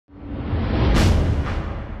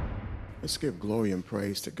Let's give glory and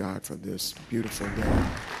praise to God for this beautiful day.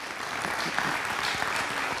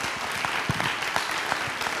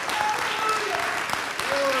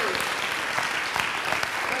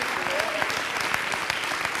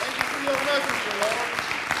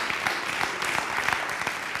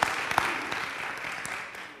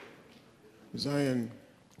 Zion,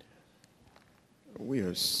 we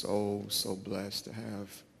are so blessed to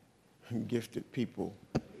have gifted people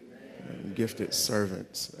and gifted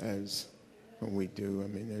servants as we do. I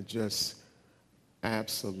mean, they're just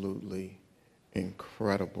absolutely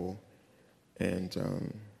incredible. And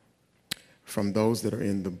from those that are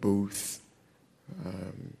in the booth,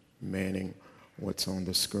 manning what's on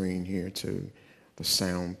the screen here, to the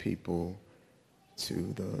sound people,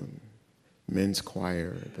 to the men's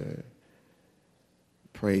choir, the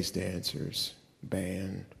praise dancers,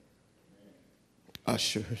 band,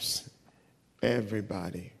 ushers,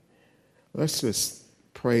 everybody. Let's just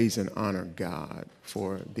praise and honor God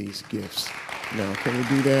for these gifts. Now, can we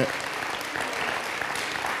do that?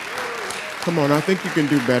 Come on, I think you can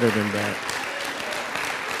do better than that.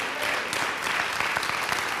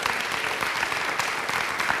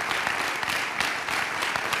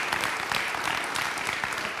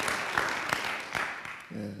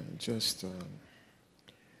 Yeah, just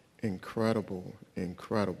incredible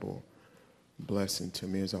blessing to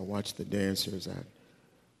me. As I watched the dancers,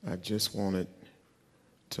 I just wanted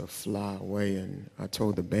to fly away, and I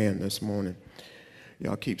told the band this morning,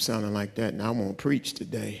 y'all keep sounding like that and I won't preach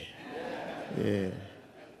today. Yeah.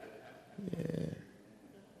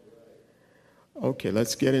 Okay,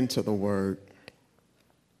 let's get into the word.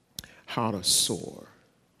 How to soar.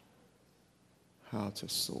 How to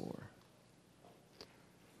soar.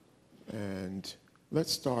 And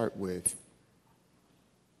let's start with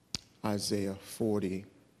Isaiah 40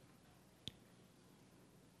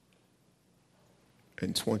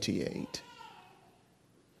 and 28.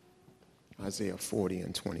 Isaiah 40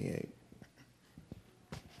 and 28.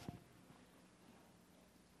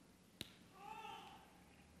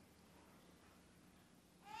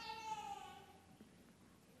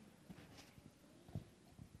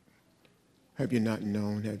 Have you not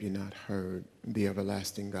known, have you not heard, the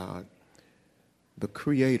everlasting God, the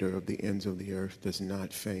creator of the ends of the earth, does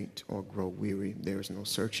not faint or grow weary. There is no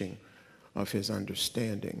searching of his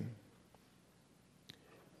understanding.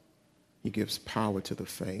 He gives power to the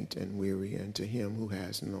faint and weary, and to him who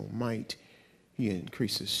has no might, he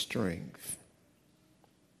increases strength,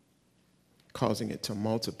 causing it to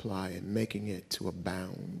multiply and making it to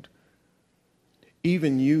abound.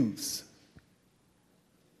 Even youths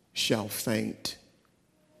shall faint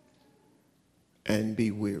and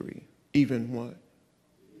be weary. Even what?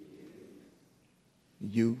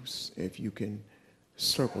 Youths, if you can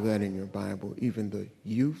circle that in your Bible, even the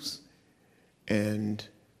youths and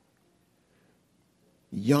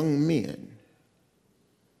young men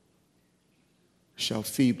shall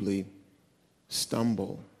feebly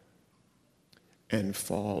stumble and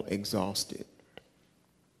fall exhausted.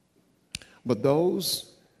 But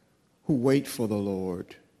those who wait for the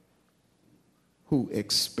Lord, who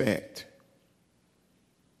expect,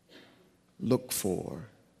 look for,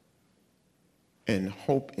 and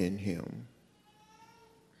hope in him.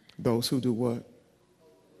 Those who do what?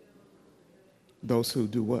 Those who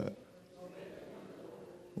do what?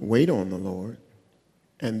 Wait on the Lord.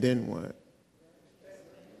 And then what?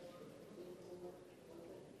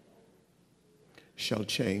 Shall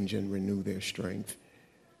change and renew their strength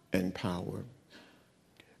and power.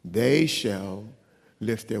 They shall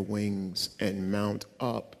lift their wings and mount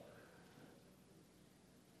up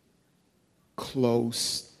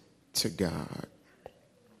close to God.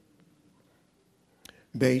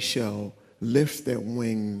 They shall lift their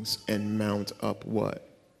wings and mount up what?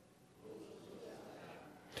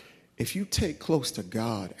 If you take close to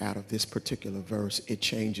God out of this particular verse, it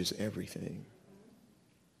changes everything.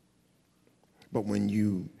 But when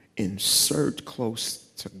you insert close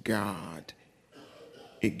to God,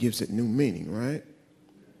 it gives it new meaning, right?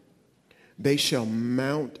 They shall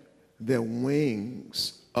mount their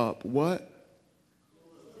wings up what?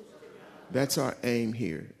 That's our aim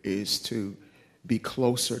here, is to be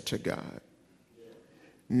closer to God.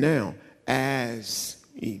 Now, as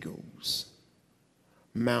eagles,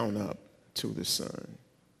 mount up to the sun.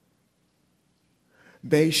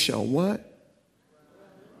 They shall what?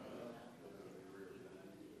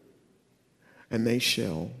 And they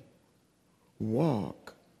shall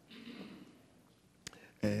walk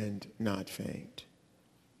and not faint.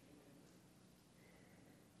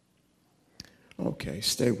 Okay,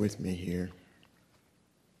 stay with me here.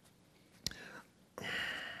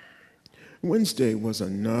 Wednesday was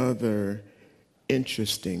another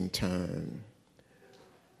interesting time,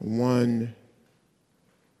 one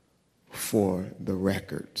for the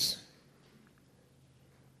records.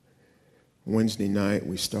 Wednesday night,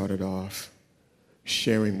 we started off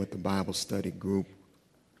sharing with the Bible study group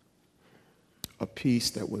a piece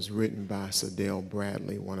that was written by Sadell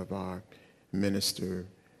Bradley, one of our minister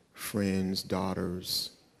friends, daughters,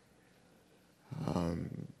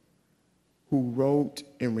 who wrote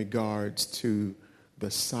in regards to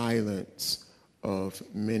the silence of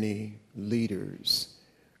many leaders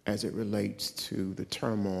as it relates to the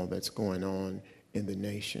turmoil that's going on in the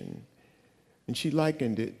nation. And she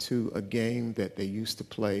likened it to a game that they used to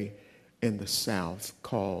play in the South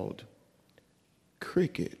called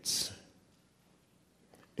crickets.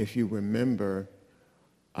 If you remember,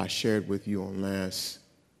 I shared with you on last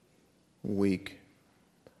week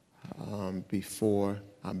before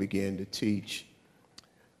I began to teach,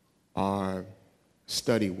 our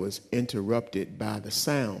study was interrupted by the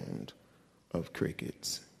sound of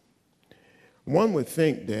crickets. One would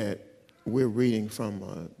think that we're reading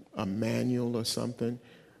from a manual or something,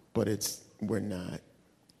 but we're not.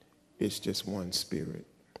 It's just one spirit.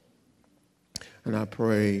 And I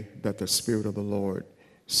pray that the Spirit of the Lord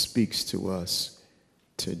speaks to us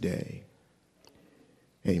today.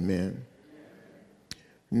 Amen.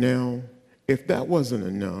 Now, if that wasn't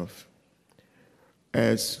enough,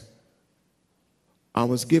 as I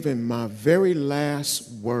was giving my very last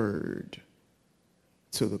word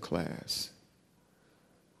to the class,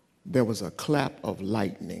 there was a clap of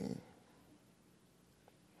lightning.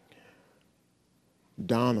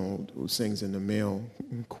 Donald, who sings in the male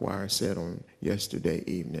choir, said on yesterday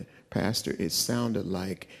evening, Pastor, it sounded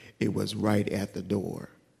like it was right at the door.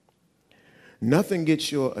 Nothing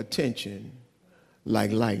gets your attention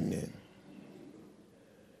like lightning.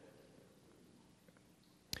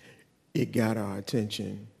 It got our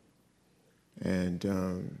attention,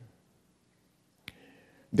 and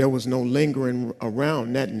there was no lingering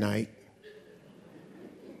around that night.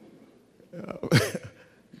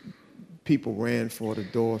 People ran for the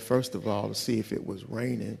door, first of all, to see if it was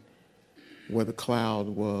raining, where the cloud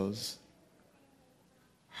was,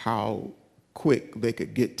 how quick they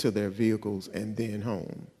could get to their vehicles and then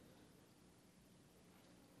home.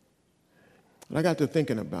 And I got to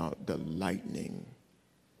thinking about the lightning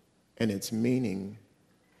and its meaning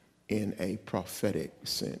in a prophetic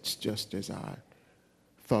sense, just as I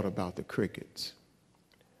thought about the crickets.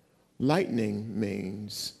 Lightning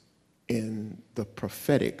means, in the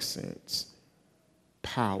prophetic sense,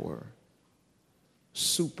 power,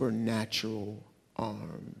 supernatural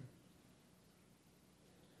arm.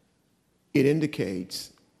 It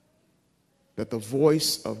indicates that the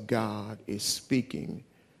voice of God is speaking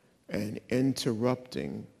and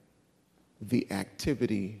interrupting the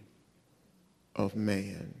activity of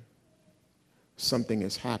man. Something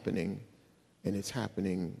is happening, and it's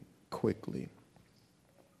happening quickly.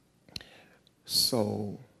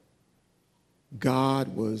 So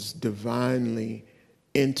God was divinely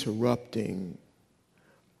interrupting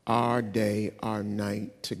our day, our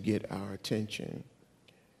night, to get our attention,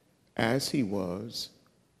 as he was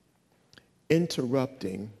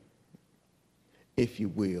interrupting, if you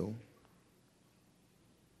will,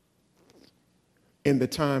 in the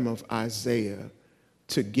time of Isaiah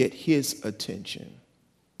to get his attention.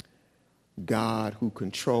 God, who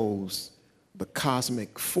controls the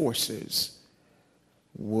cosmic forces,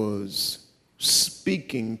 was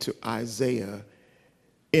speaking to Isaiah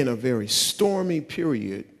in a very stormy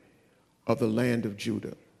period of the land of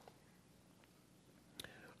Judah.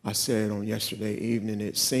 I said on yesterday evening,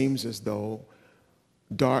 it seems as though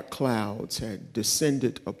dark clouds had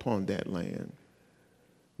descended upon that land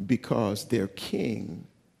because their king,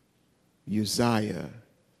 Uzziah,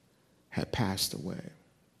 had passed away.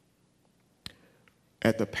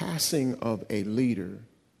 At the passing of a leader,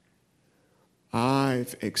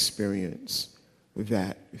 I've experienced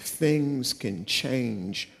that things can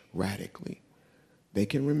change radically. They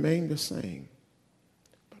can remain the same,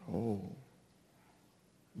 but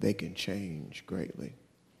they can change greatly.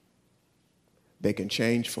 They can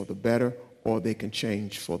change for the better, or they can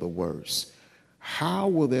change for the worse. How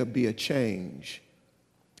will there be a change?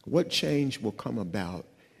 What change will come about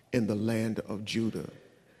in the land of Judah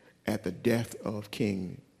at the death of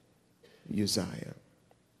King Uzziah?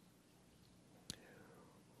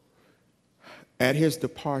 At his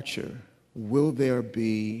departure, will there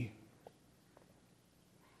be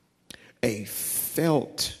a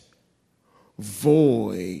felt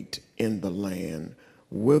void in the land?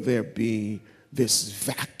 Will there be this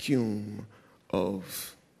vacuum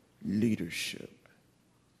of leadership?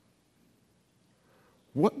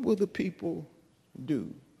 What will the people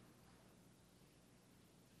do?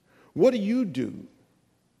 What do you do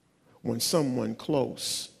when someone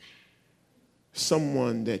close,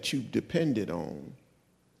 someone that you've depended on,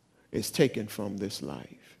 is taken from this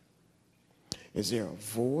life? Is there a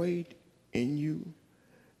void in you?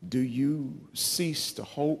 Do you cease to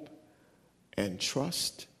hope and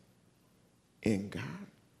trust in God?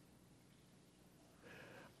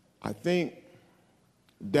 I think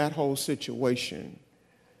that whole situation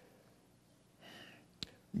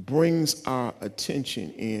brings our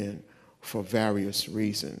attention in for various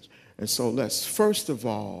reasons. And so let's first of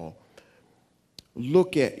all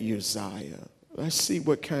look at Uzziah. Let's see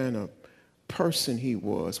what kind of person he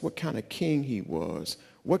was, what kind of king he was,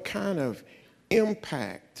 what kind of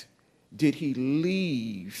impact did he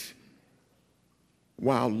leave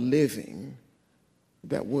while living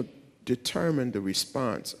that would determine the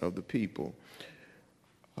response of the people.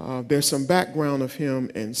 There's some background of him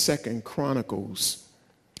in 2 Chronicles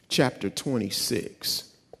chapter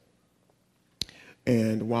 26.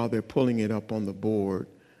 And while they're pulling it up on the board,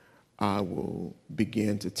 I will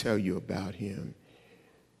begin to tell you about him.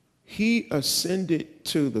 He ascended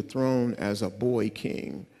to the throne as a boy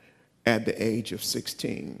king at the age of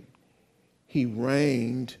 16. He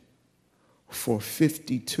reigned for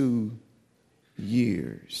 52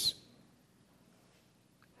 years.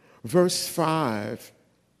 Verse 5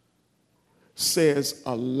 says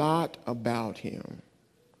a lot about him.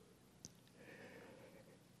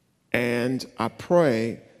 And I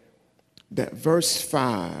pray that verse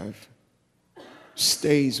 5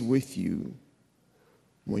 stays with you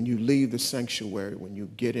when you leave the sanctuary, when you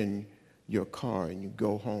get in your car and you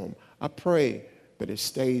go home. I pray that it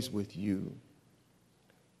stays with you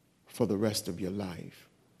for the rest of your life.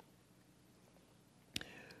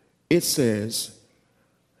 It says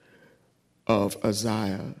of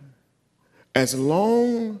Uzziah, as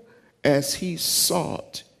long as he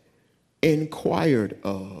sought, inquired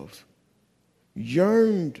of,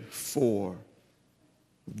 yearned for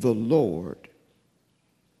the Lord,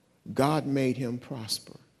 God made him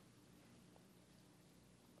prosper.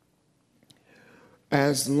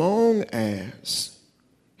 As long as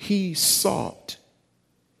he sought,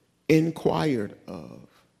 inquired of,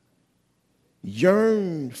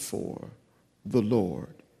 yearned for the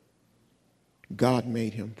Lord, God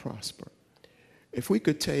made him prosper. If we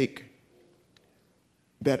could take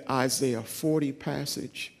that Isaiah 40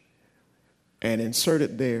 passage and insert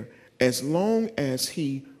it there, as long as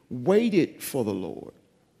he waited for the Lord,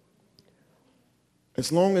 as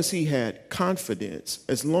long as he had confidence,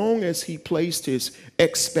 as long as he placed his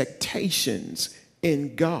expectations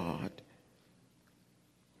in God,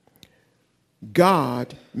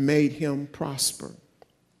 God made him prosper.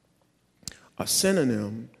 A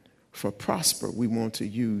synonym for prosper we want to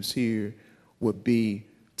use here would be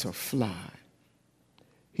to fly.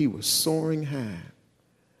 He was soaring high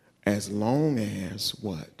as long as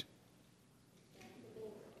what?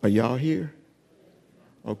 Are y'all here?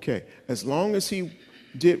 Okay. As long as he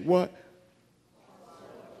did what?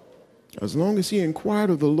 As long as he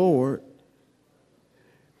inquired of the Lord,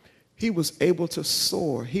 he was able to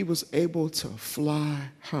soar. He was able to fly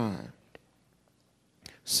high.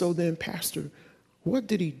 So then, Pastor, what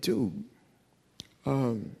did he do?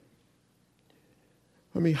 Let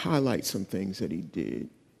me highlight some things that he did.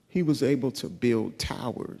 He was able to build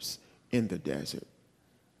towers in the desert.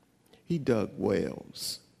 He dug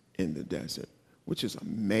wells in the desert, which is a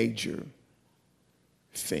major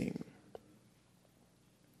thing.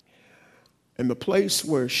 And the place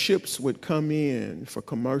where ships would come in for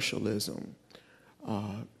commercialism,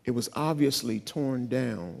 it was obviously torn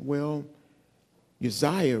down. Well,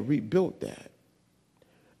 Uzziah rebuilt that.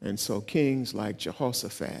 And so kings like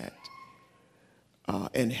Jehoshaphat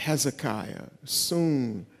and Hezekiah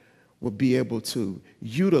soon will be able to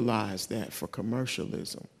utilize that for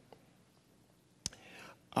commercialism.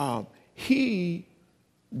 He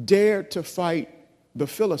dared to fight the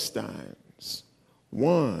Philistines,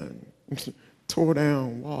 won, tore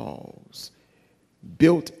down walls,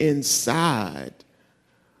 built inside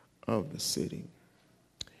of the city.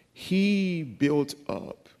 He built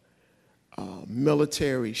up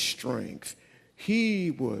military strength. He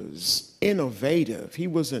was innovative. He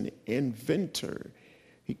was an inventor.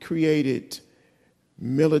 He created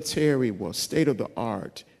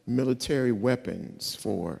state-of-the-art military weapons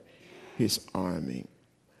for his army.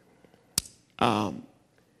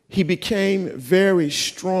 He became very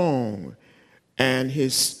strong, and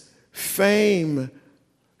his fame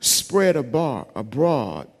spread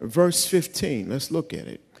abroad. Verse 15, let's look at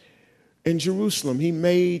it. In Jerusalem, he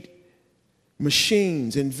made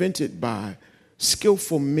machines invented by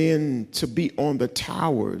skillful men to be on the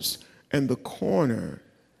towers and the corner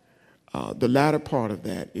the latter part of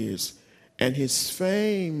that is, and his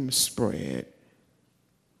fame spread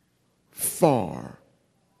far,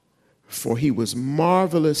 for he was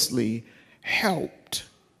marvelously helped.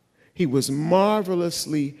 He was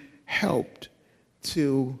marvelously helped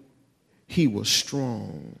till he was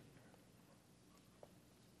strong.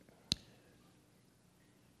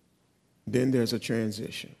 Then there's a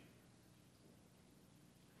transition.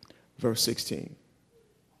 Verse 16.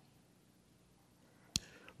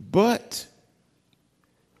 But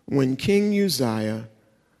when King Uzziah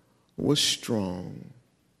was strong,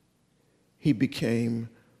 he became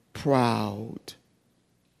proud.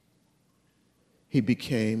 He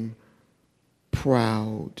became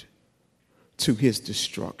proud to his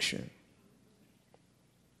destruction.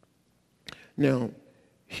 Now,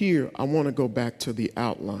 here I want to go back to the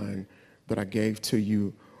outline that I gave to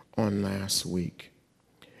you on last week.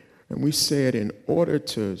 And we said in order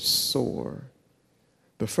to soar,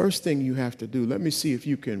 the first thing you have to do, let me see if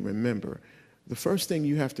you can remember. The first thing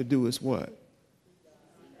you have to do is what?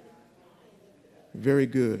 Very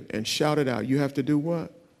good. And shout it out. You have to do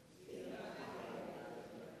what?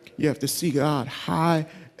 You have to see God high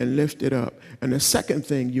and lift it up. And the second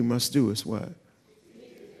thing you must do is what?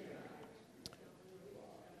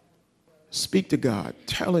 Speak to God.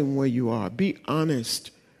 Tell him where you are. Be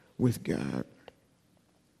honest with God.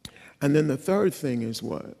 And then the third thing is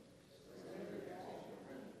what?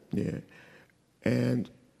 Yeah. And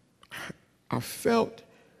I felt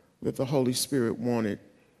that the Holy Spirit wanted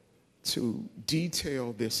to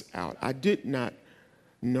detail this out. I did not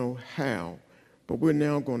know how, but we're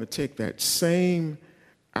now going to take that same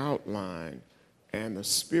outline, and the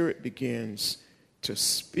Spirit begins to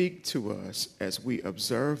speak to us as we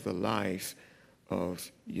observe the life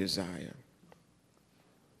of Uzziah.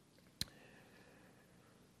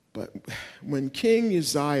 But when King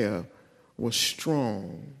Uzziah was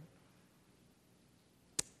strong,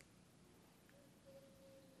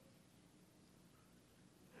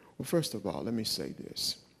 well, first of all, let me say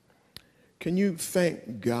this. Can you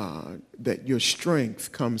thank God that your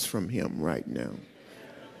strength comes from him right now?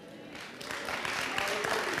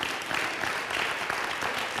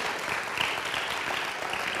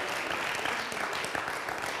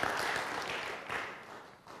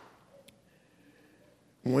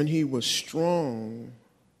 When he was strong,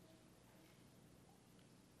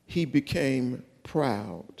 he became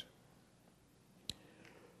proud.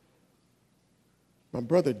 My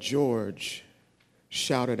brother George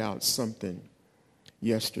shouted out something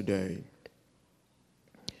yesterday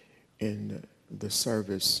in the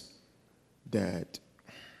service that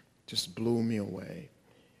just blew me away.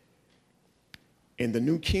 In the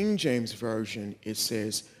New King James Version, it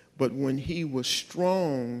says, but when he was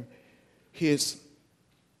strong, his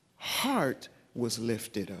heart was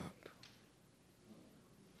lifted up.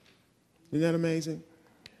 Isn't that amazing?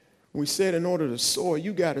 We said in order to soar,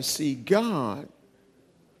 you got to see God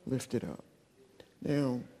lifted up.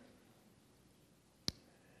 Now,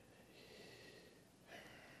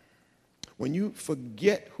 when you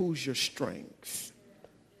forget who's your strength,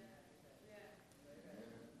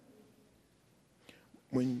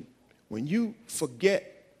 when you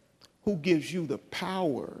forget who gives you the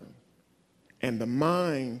power and the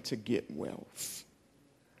mind to get wealth,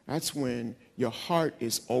 that's when your heart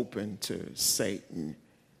is open to Satan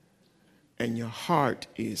and your heart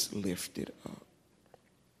is lifted up.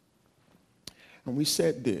 And we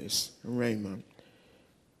said this, Raymond,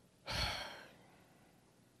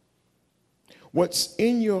 what's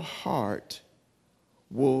in your heart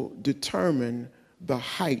will determine the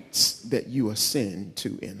heights that you ascend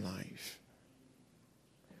to in life.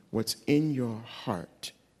 What's in your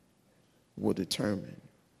heart will determine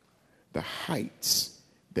the heights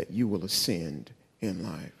that you will ascend in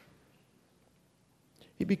life.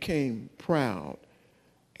 He became proud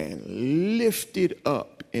and lifted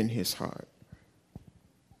up in his heart.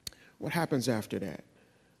 What happens after that?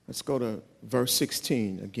 Let's go to verse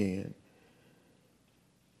 16 again.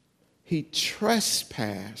 He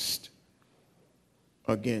trespassed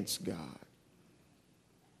against God.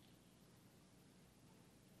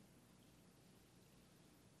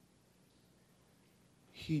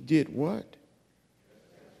 He did what?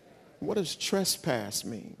 What does trespass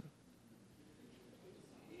mean?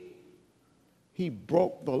 He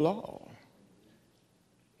broke the law.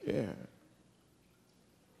 Yeah.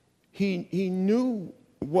 He knew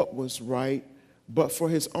what was right, but for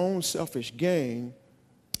his own selfish gain,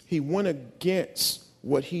 he went against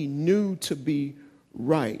what he knew to be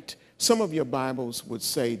right. Some of your Bibles would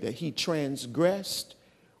say that he transgressed,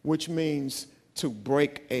 which means to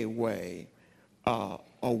break away, a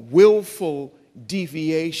willful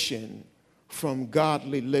deviation from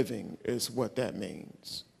godly living is what that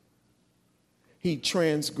means. He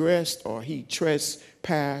transgressed or he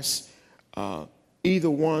trespassed.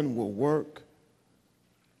 Either one will work.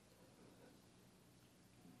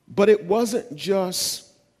 But it wasn't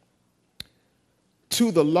just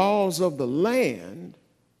to the laws of the land.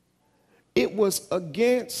 It was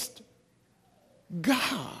against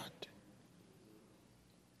God.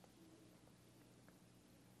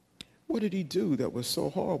 What did he do that was so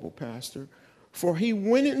horrible, Pastor? For he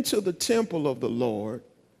went into the temple of the Lord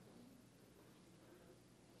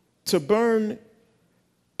to burn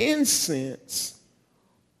incense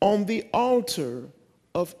on the altar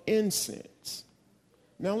of incense.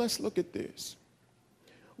 Now let's look at this.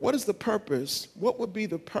 What is the purpose? What would be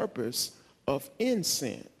the purpose of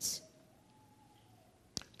incense?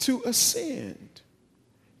 To ascend,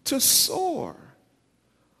 to soar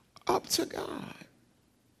up to God.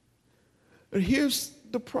 But here's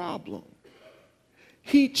the problem.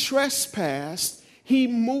 He trespassed. He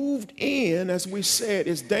moved in, as we said.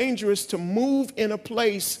 It's dangerous to move in a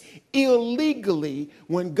place illegally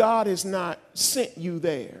when God has not sent you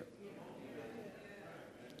there.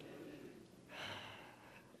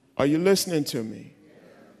 Are you listening to me?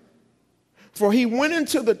 For he went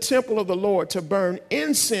into the temple of the Lord to burn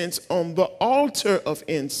incense on the altar of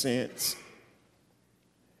incense.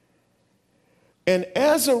 And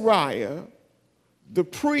Azariah, the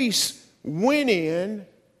priest, went in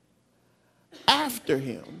after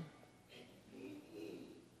him,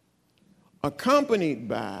 accompanied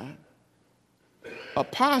by a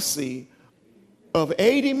posse of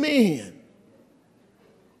 80 men,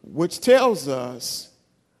 which tells us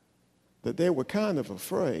that they were kind of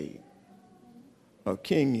afraid of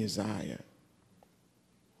King Uzziah.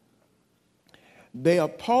 They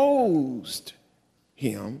opposed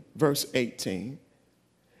him, verse 18,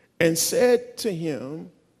 and said to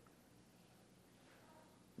him,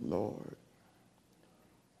 Lord,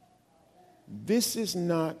 this is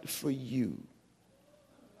not for you.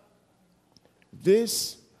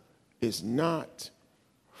 This is not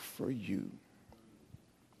for you.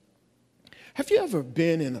 Have you ever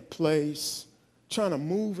been in a place trying to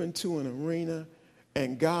move into an arena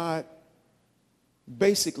and God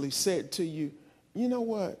basically said to you, you know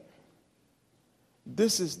what?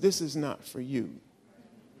 This is not for you.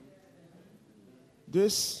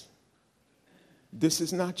 This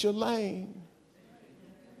is not your lane.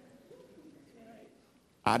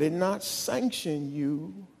 I did not sanction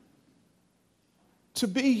you to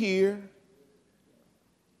be here.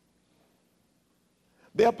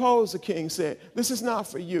 They opposed the king, said, this is not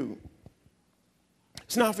for you.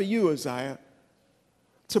 It's not for you, Uzziah,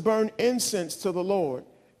 to burn incense to the Lord.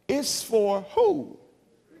 It's for who?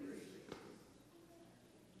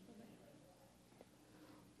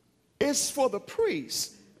 It's for the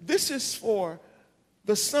priests. This is for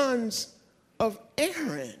the sons of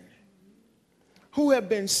Aaron who have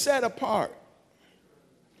been set apart.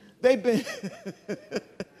 They've been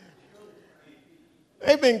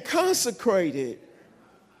consecrated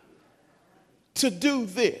to do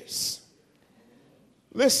this.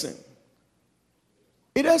 Listen,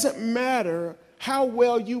 it doesn't matter how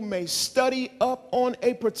well you may study up on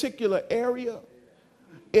a particular area.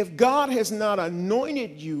 If God has not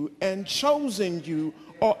anointed you and chosen you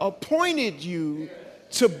or appointed you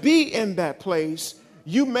to be in that place,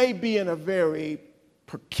 you may be in a very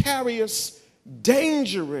precarious,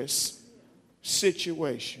 dangerous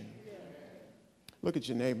situation. Look at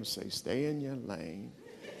your neighbor and say, stay in your lane.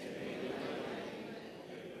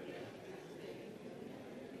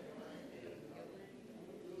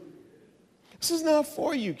 This is not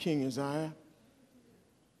for you, King Uzziah.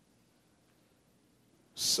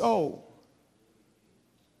 So,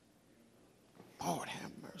 Lord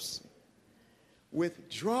have mercy,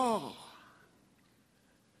 withdraw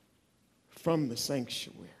from the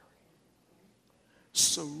sanctuary.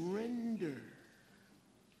 Surrender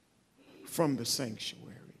from the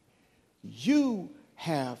sanctuary. You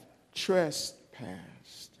have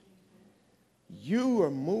trespassed. You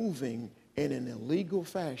are moving in an illegal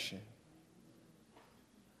fashion.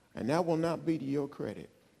 And that will not be to your credit.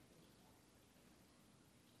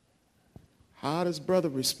 How does brother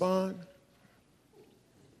respond?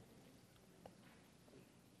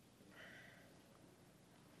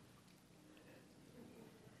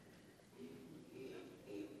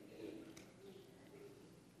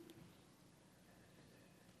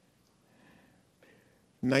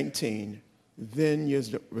 (19) Then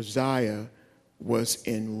Uzziah was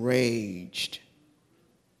enraged,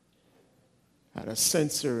 had a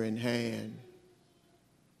censer in hand.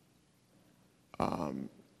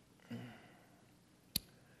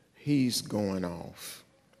 He's going off.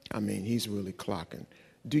 I mean, he's really clocking.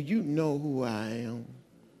 Do you know who I am?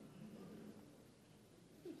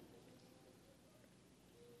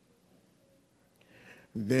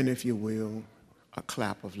 Then, if you will, a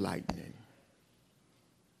clap of lightning.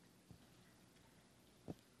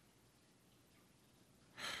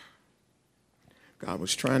 God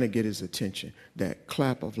was trying to get his attention. That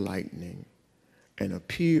clap of lightning, and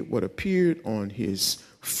what appeared on his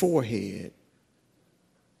forehead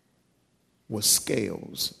was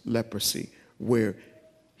scales, leprosy, where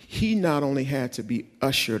he not only had to be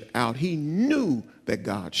ushered out, he knew that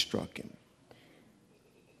God struck him.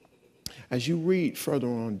 As you read further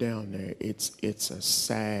on down there, it's a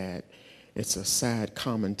sad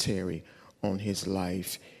commentary on his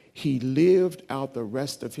life. He lived out the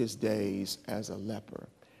rest of his days as a leper.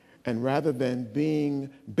 And rather than being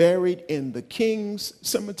buried in the king's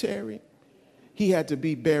cemetery, he had to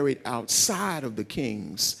be buried outside of the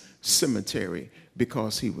king's cemetery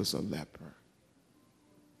because he was a leper.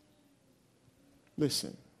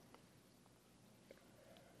 Listen,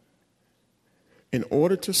 in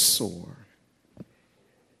order to soar,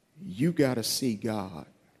 you got to see God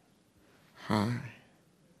high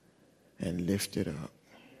and lifted up.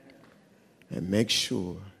 And make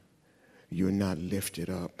sure you're not lifted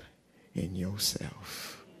up in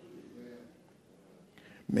yourself.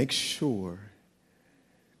 Make sure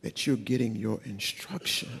that you're getting your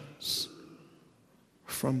instructions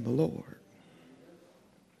from the Lord.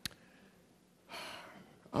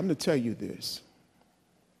 I'm going to tell you this.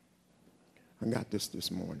 I got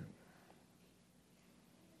this morning.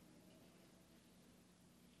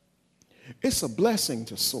 It's a blessing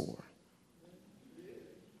to soar.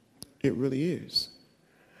 It really is.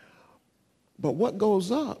 But what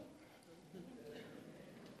goes up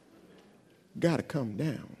got to come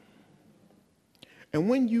down. And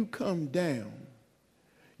when you come down,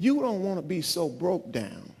 you don't want to be so broke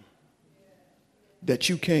down that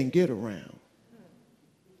you can't get around.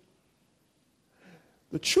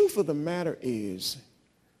 The truth of the matter is,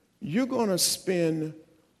 you're going to spend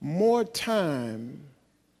more time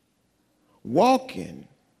walking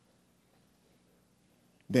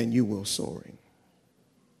than you will soaring.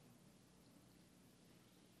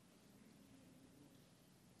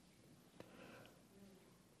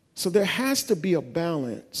 So there has to be a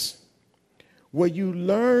balance where you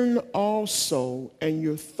learn also and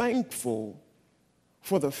you're thankful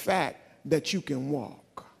for the fact that you can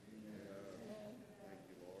walk.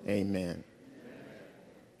 Amen.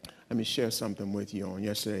 Let me share something with you. On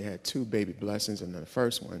yesterday, I had 2 baby blessings, and the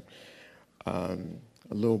first one, a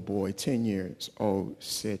little boy, 10 years old,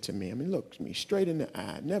 said to me, looked me straight in the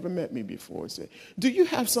eye, never met me before, said, "Do you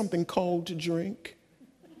have something cold to drink?"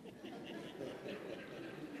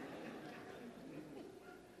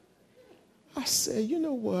 I said, "You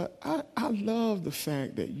know what? I love the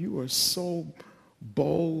fact that you are so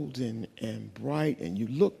bold and bright, and you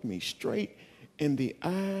looked me straight in the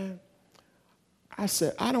eye." I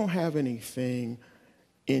said, "I don't have anything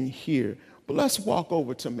in here, but let's walk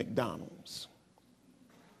over to McDonald's."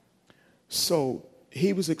 So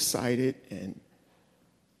he was excited, and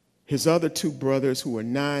his other 2 brothers, who were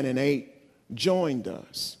 9 and 8, joined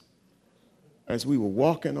us as we were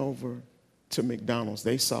walking over to McDonald's.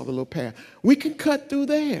 They saw the little path. We can cut through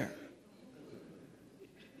there.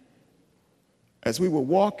 As we were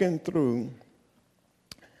walking through,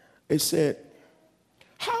 they said,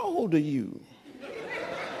 "How old are you?"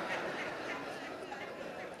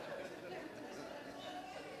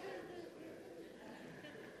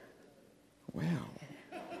 Well,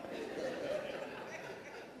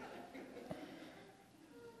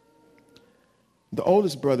 the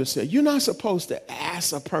oldest brother said, "You're not supposed to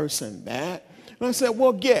ask a person that." And I said,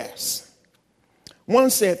 "Well, guess." One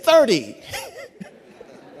said 30.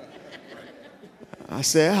 I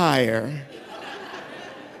said, "Higher."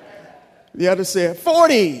 The other said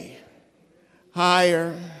 40.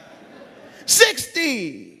 Higher.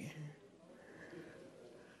 60.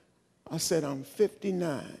 I said, "I'm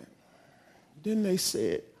 59. Then they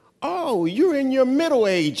said, "Oh, you're in your middle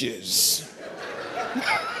ages."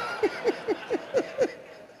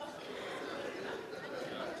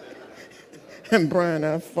 And Brian,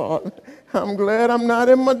 I thought, I'm glad I'm not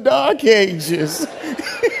in my dark ages.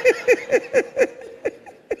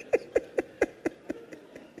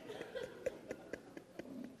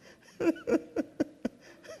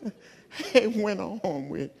 It went on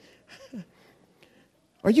with,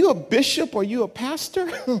 "Are you a bishop? Are you a pastor?"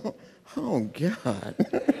 Oh, God.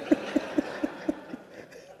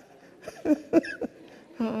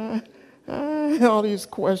 All these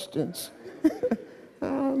questions.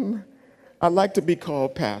 I'd like to be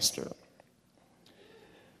called pastor.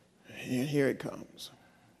 And here it comes.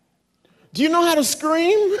 Do you know how to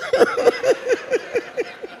scream?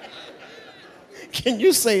 Can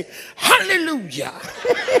you say hallelujah?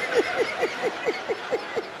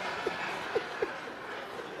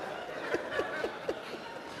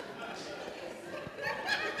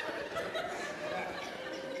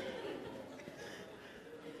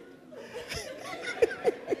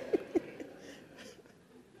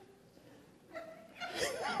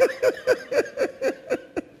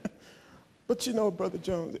 But you know, Brother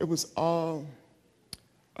Jones, it was all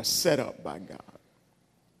a setup by God.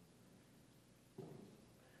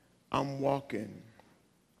 I'm walking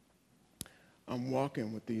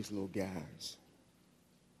with these little guys,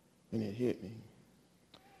 and it hit me.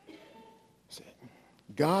 Said,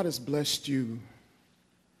 God has blessed you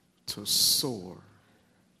to soar,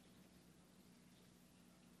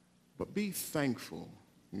 but be thankful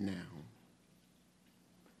now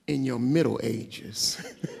in your middle ages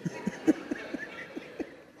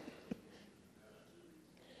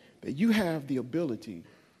that you have the ability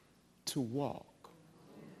to walk.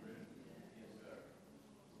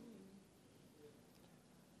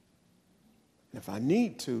 And if I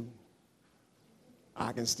need to,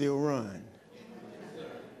 I can still run.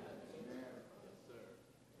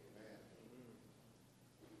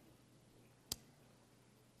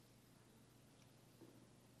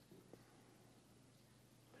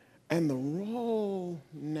 And the role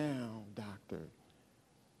now, doctor,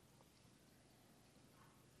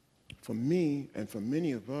 for me and for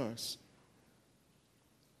many of us,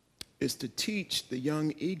 is to teach the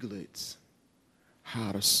young eaglets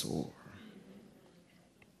how to soar.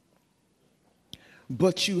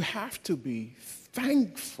 But you have to be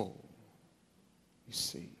thankful, you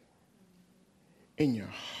see, in your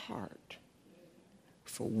heart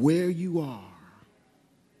for where you are,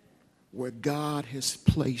 where God has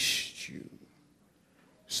placed you,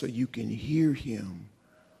 so you can hear him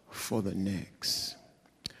for the next.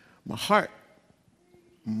 My heart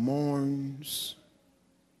mourns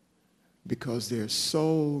because there's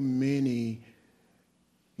so many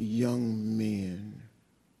young men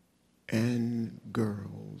and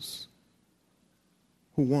girls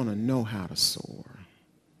who want to know how to soar,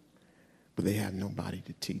 but they have nobody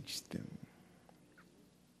to teach them.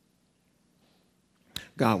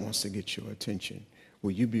 God wants to get your attention.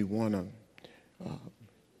 Will you be one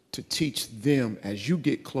to teach them as you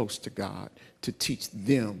get close to God, to teach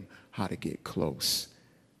them how to get close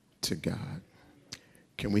to God?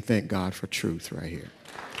 Can we thank God for truth right here?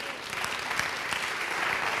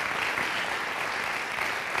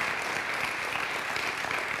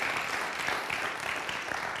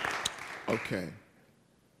 Okay.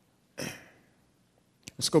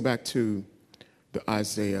 Let's go back to the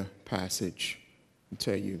Isaiah passage and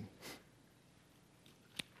tell you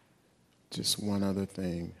just one other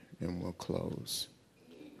thing, and we'll close.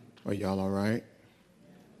 Are y'all all right?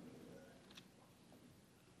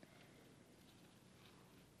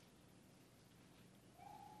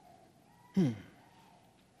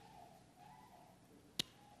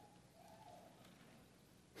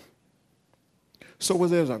 So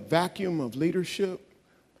was there a vacuum of leadership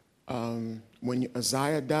when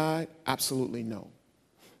Isaiah died? Absolutely no.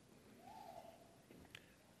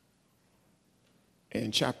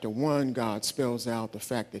 In chapter 1, God spells out the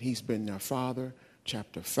fact that he's been their father.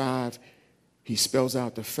 Chapter 5, he spells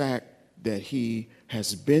out the fact that he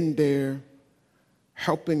has been there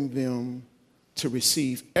helping them to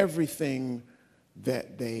receive everything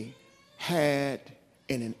that they had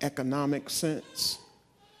in an economic sense.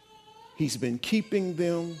 He's been keeping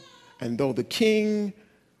them, and though the king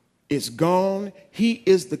is gone, he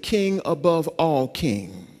is the king above all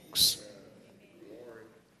kings.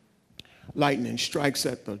 Lightning strikes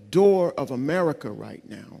at the door of America right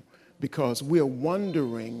now because we're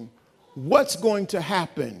wondering what's going to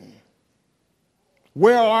happen.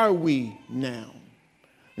 Where are we now?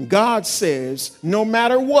 God says, no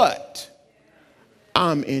matter what,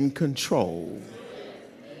 I'm in control.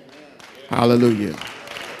 Hallelujah.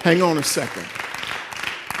 Hang on a second.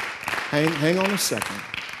 Hang on a second.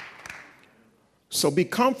 So be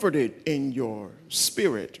comforted in your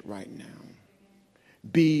spirit right now.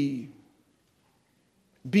 Be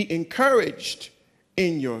encouraged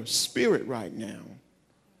in your spirit right now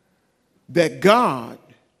that God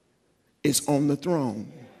is on the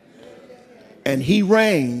throne and he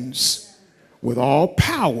reigns with all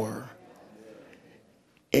power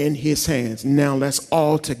in his hands. Now let's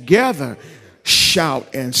all together shout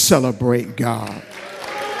and celebrate God.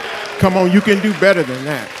 Come on, you can do better than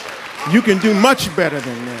that. You can do much better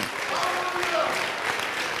than that.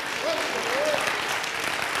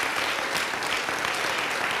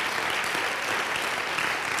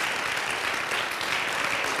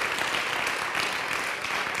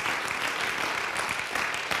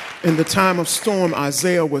 In the time of storm,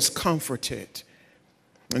 Isaiah was comforted.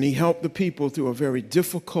 And he helped the people through a very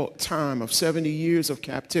difficult time of 70 years of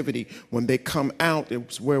captivity. When they come out,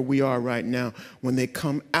 it's where we are right now. When they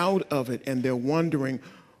come out of it and they're wondering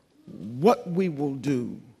what we will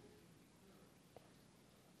do,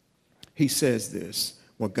 he says this,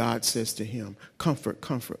 what God says to him, comfort,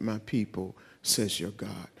 comfort my people, says your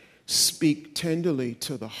God. Speak tenderly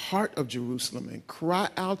to the heart of Jerusalem and cry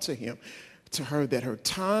out to her that her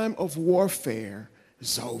time of warfare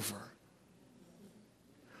is over.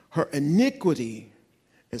 Her iniquity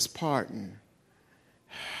is pardoned.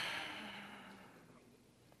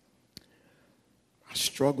 I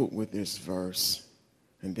struggled with this verse,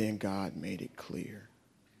 and then God made it clear.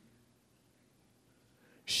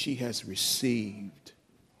 She has received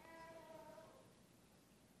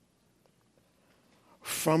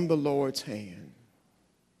from the Lord's hand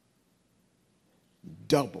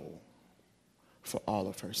double for all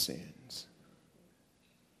of her sins.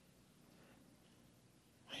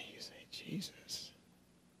 You say, Jesus,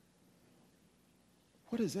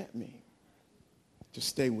 what does that mean? Just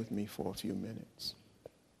stay with me for a few minutes.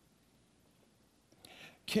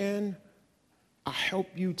 Can I help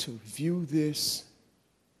you to view this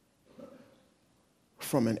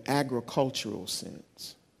from an agricultural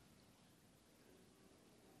sense?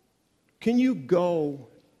 Can you go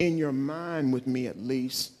in your mind with me at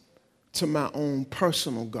least to my own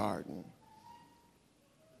personal garden?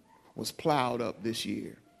 Was plowed up this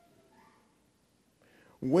year,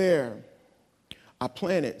 where I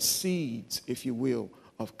planted seeds, if you will,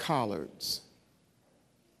 of collards,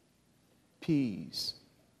 peas,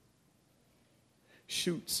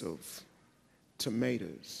 shoots of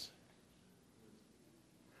tomatoes,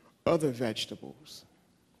 other vegetables.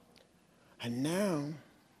 And now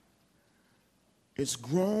it's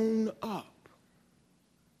grown up.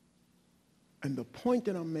 And the point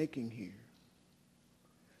that I'm making here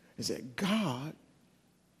is that God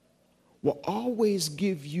will always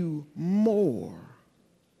give you more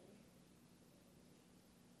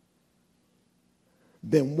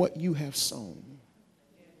than what you have sown.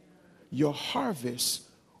 Your harvest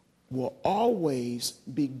will always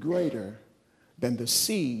be greater than the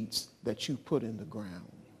seeds that you put in the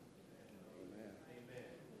ground.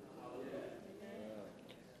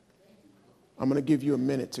 I'm going to give you a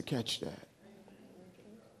minute to catch that.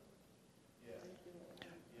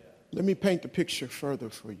 Let me paint the picture further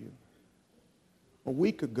for you. A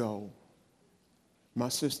week ago, my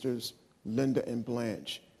sisters Linda and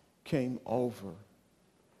Blanche came over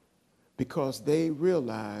because they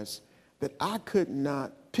realized that I could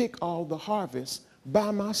not pick all the harvest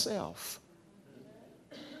by myself.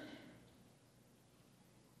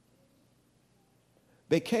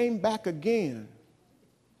 They came back again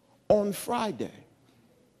on Friday,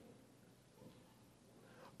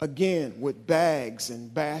 again with bags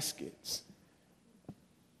and baskets.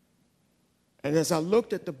 And as I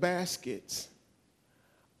looked at the baskets,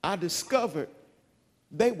 I discovered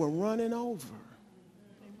they were running over.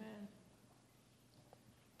 Amen.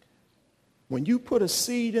 When you put a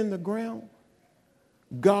seed in the ground,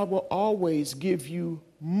 God will always give you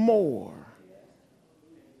more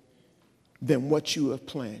than what you have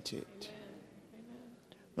planted.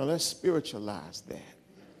 Now let's spiritualize that.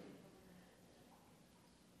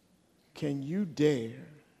 Can you dare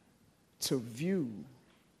to view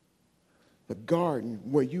the garden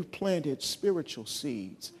where you planted spiritual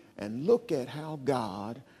seeds and look at how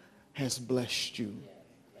God has blessed you?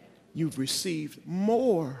 You've received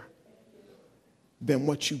more than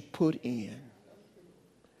what you put in.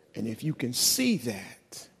 And if you can see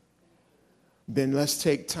that, then let's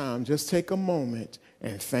take time, just take a moment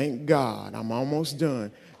and thank God. I'm almost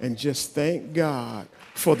done. And just thank God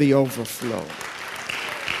for the overflow.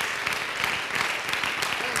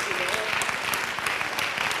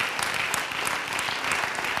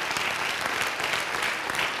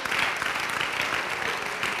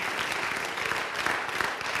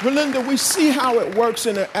 Belinda, we see how it works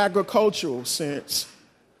in an agricultural sense.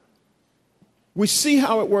 We see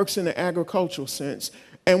how it works in the agricultural sense.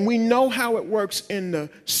 And we know how it works in the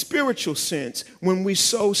spiritual sense. When we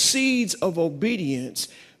sow seeds of obedience,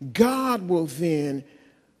 God will then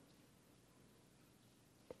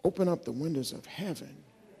open up the windows of heaven.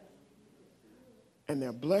 And there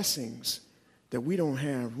are blessings that we don't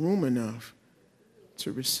have room enough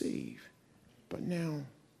to receive. But now,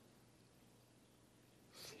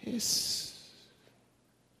 this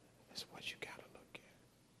is what you got to look at.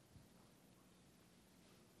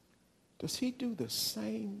 Does he do the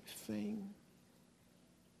same thing?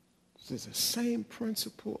 Does the same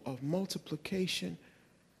principle of multiplication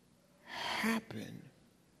happen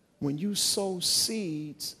when you sow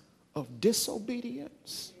seeds of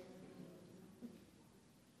disobedience?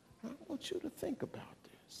 I want you to think about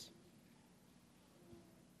this.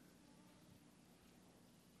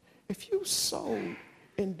 If you sow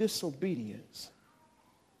in disobedience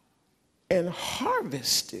and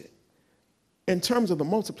harvested in terms of the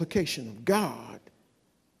multiplication of God,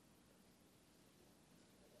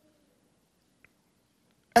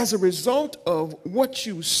 as a result of what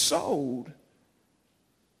you sowed,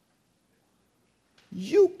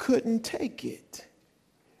 you couldn't take it.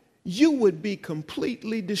 You would be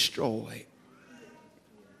completely destroyed.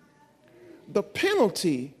 The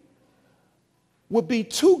penalty would be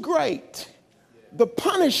too great. The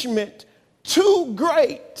punishment too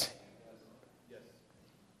great.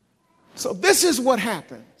 So this is what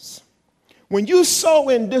happens. When you sow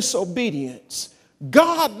in disobedience,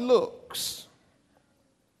 God looks.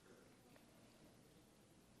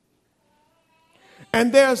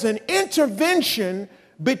 And there's an intervention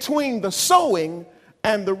between the sowing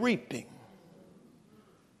and the reaping.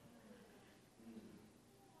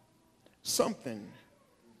 Something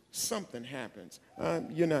happens.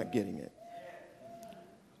 You're not getting it.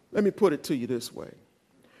 Let me put it to you this way.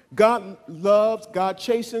 God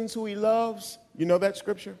chastens who he loves. You know that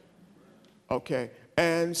scripture? Okay.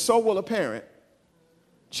 And so will a parent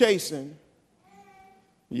chasten.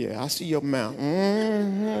 Yeah, I see your mouth.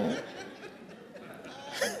 Mm-hmm.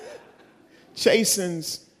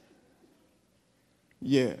 Chastens,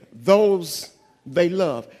 yeah, those they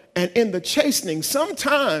love. And in the chastening,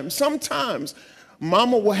 sometimes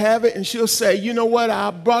mama will have it and she'll say, you know what,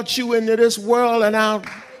 I brought you into this world and I'll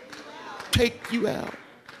take you out.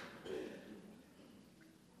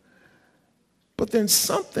 But then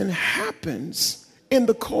something happens in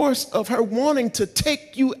the course of her wanting to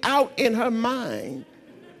take you out in her mind.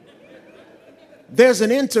 There's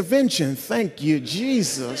an intervention. Thank you,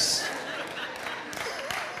 Jesus.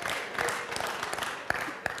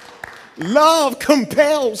 Love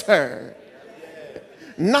compels her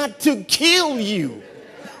not to kill you,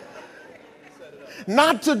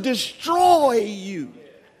 not to destroy you.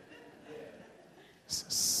 It's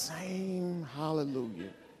the same,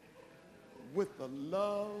 hallelujah, with the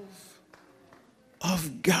love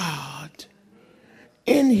of God.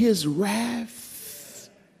 In his wrath,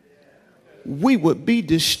 we would be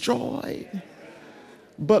destroyed.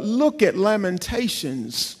 But look at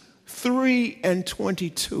Lamentations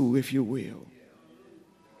 3:22, if you will.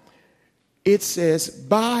 It says,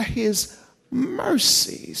 by his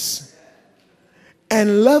mercies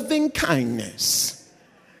and loving kindness,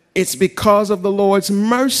 it's because of the Lord's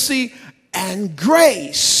mercy and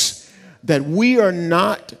grace that we are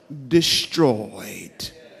not destroyed,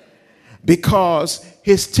 because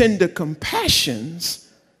his tender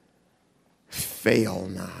compassions fail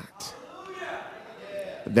not.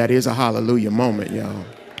 That is a hallelujah moment, y'all.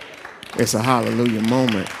 It's a hallelujah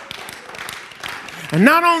moment. And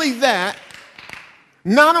not only that,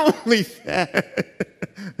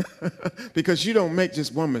 because you don't make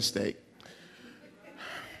just one mistake.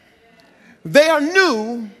 They are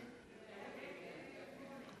new.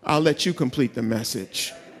 I'll let you complete the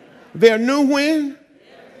message. They are new when?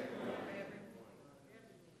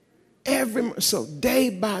 So day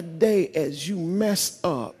by day as you mess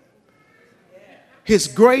up, his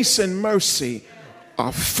grace and mercy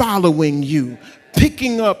are following you,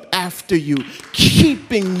 picking up after you,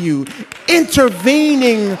 keeping you,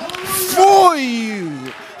 intervening for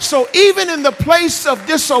you. So even in the place of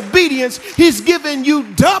disobedience, he's given you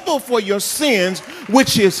double for your sins,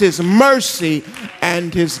 which is his mercy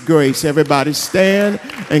and his grace. Everybody stand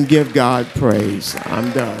and give God praise.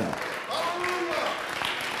 I'm done.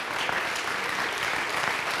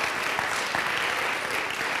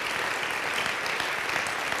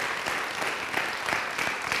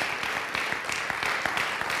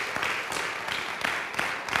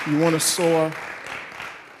 You want to soar?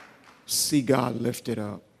 See God lifted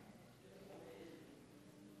up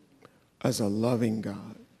as a loving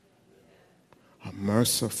God, a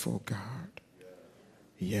merciful God.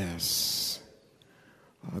 Yes,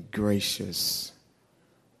 a gracious,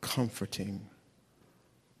 comforting,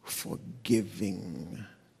 forgiving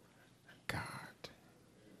God.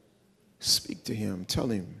 Speak to him. Tell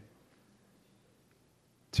him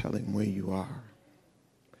where you are.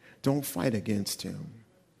 Don't fight against him.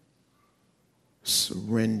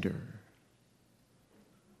 Surrender.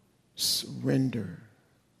 Surrender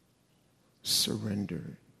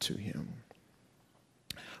to him.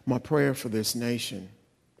 My prayer for this nation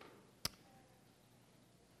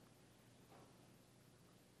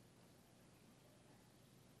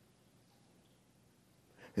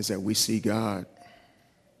is that we see God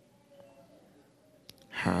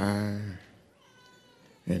high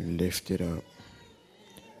and lifted up.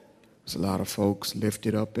 There's a lot of folks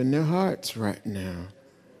lifted up in their hearts right now.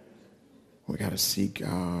 We got to see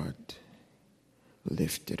God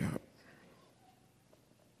lifted up.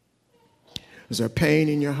 Is there pain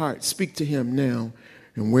in your heart? Speak to him now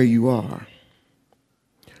and where you are.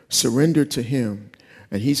 Surrender to him,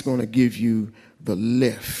 and he's going to give you the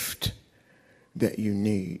lift that you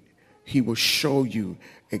need. He will show you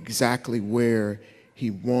exactly where he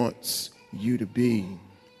wants you to be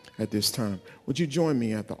at this time. Would you join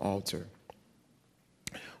me at the altar?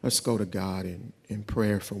 Let's go to God in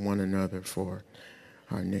prayer for one another, for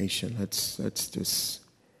our nation. Let's just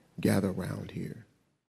gather around here.